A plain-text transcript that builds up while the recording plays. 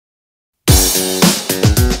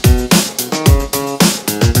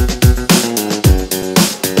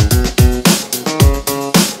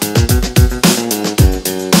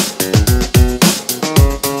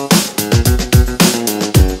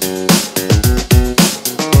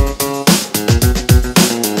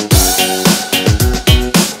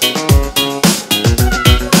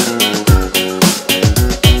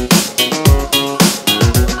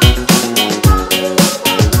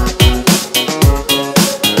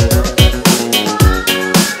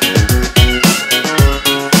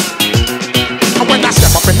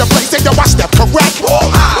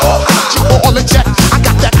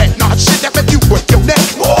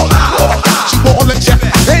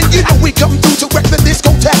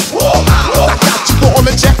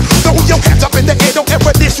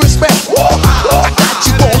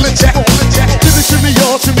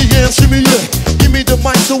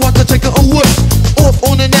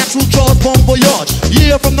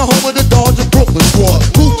from the home of the Dodgers Brooklyn squad.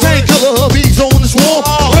 Wu-Tang Killer, bees on the swarm.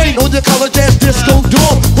 Rain on your college ass disco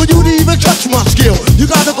dorm. Well, you didn't even touch my skill. You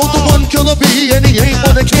gotta go to one killer bee, and he ain't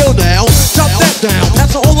gonna kill now. Chop that down,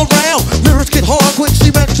 pass it all around. Lyrics get hard, quick,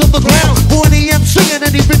 cement to the ground. Boy, the MC and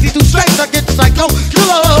any 52 straight, I get psycho.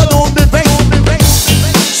 Killer on the bass.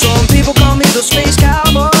 Some people call me the space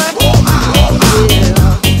cowboy.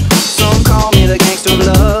 Yeah. Some call me the gangster of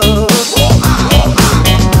love.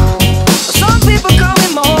 Some people call me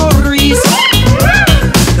Maurice,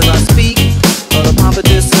 'cause I speak of the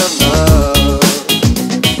pompous of love.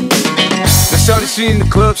 Now shorty, she in the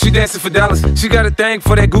club, she dancing for dollars. She got a thing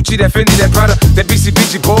for that Gucci, that Fendi, that Prada, that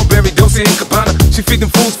BCBG, Burberry, Dolce and Gabbana. She feed them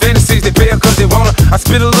fools fantasies, they pay her 'cause they want her. I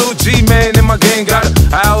spit a little G, man, and my gang got her.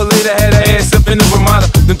 An hour later, had her ass up in the Ramada.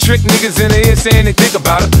 Them trick niggas in the ear saying they think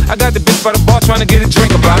about her. I got the bitch by the bar trying to get a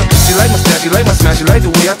drink about her. She like my style, she like my smile, she like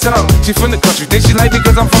the way I talk. She from the country, think she like me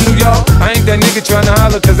 'cause I'm from New York. I ain't that nigga trying to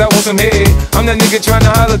holler 'cause I want some head. I'm that nigga trying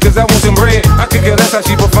to holler 'cause I want some bread. I could care less how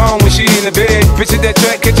she perform when she in the bed. Bitch at that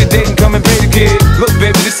track, catch a date and come and pay the kid. Look,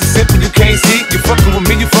 baby, this is simple, you can't see. You fucking with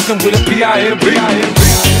me, you fucking with a P.I.M.B.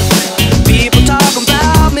 People talk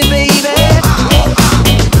about me, baby.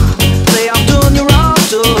 Say I'm doing you wrong,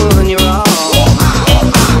 doing you wrong.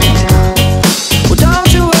 Well,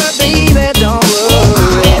 don't you worry, baby, don't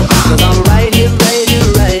worry, 'cause I'm right here, right here,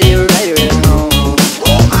 right here, right here at home.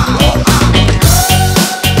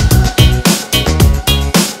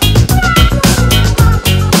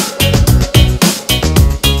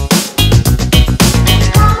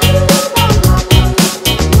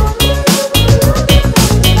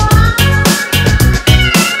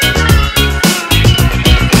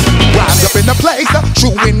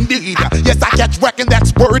 True indeed. Yes, I catch wrecking,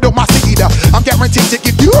 that's word on my seed. I'm guaranteed to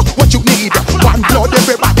give you what you need. One blood,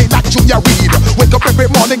 everybody like Junior Reed. Wake up every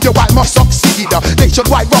morning, yo, I must succeed.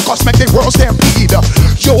 Nationwide rockers make the world stampede.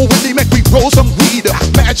 Yo, Willie, make me roll some weed.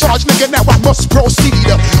 Man, charge nigga, now I must proceed.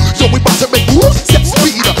 Yo, we bout to make moves, step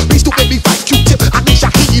speed. Please do baby fight Q-tip, I need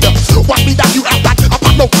Shahid. Watch me down, you out like a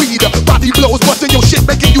pop no creed. Body blows, busting your shit,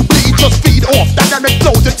 making you bleed. Just feed off dynamic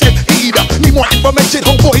flows and take heed. Need more information,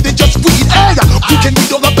 homeboy, than just read. Hey, you can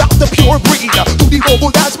read all about the pure breed. Do the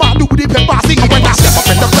mobile, that's my new depend. And when I step up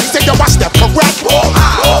in the place, say yo, I step correct. I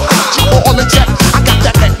got you all in check. I got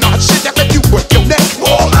that head nod shit that make you work your neck.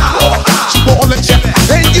 I got you all in check.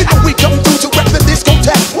 And you know we come through to